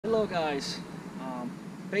guys,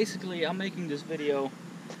 basically I'm making this video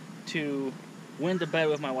to win the bet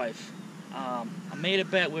with my wife. I made a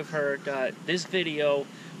bet with her that this video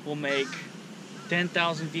will make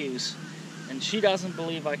 10,000 views, and she doesn't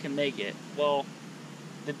believe I can make it. Well,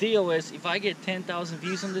 the deal is, if I get 10,000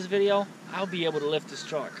 views on this video, I'll be able to lift this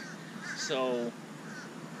truck. So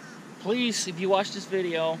please, if you watch this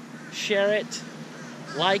video, share it,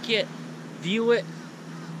 like it, view it.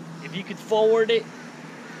 If you could forward it,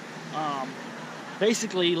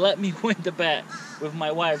 basically let me win the bet with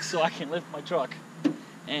my wife so I can lift my truck.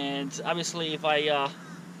 And obviously, if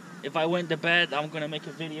I win the bet, I'm gonna make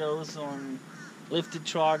videos on lifted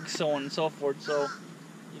trucks, so on and so forth. So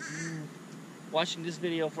if you're watching this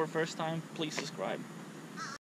video for the first time, please subscribe.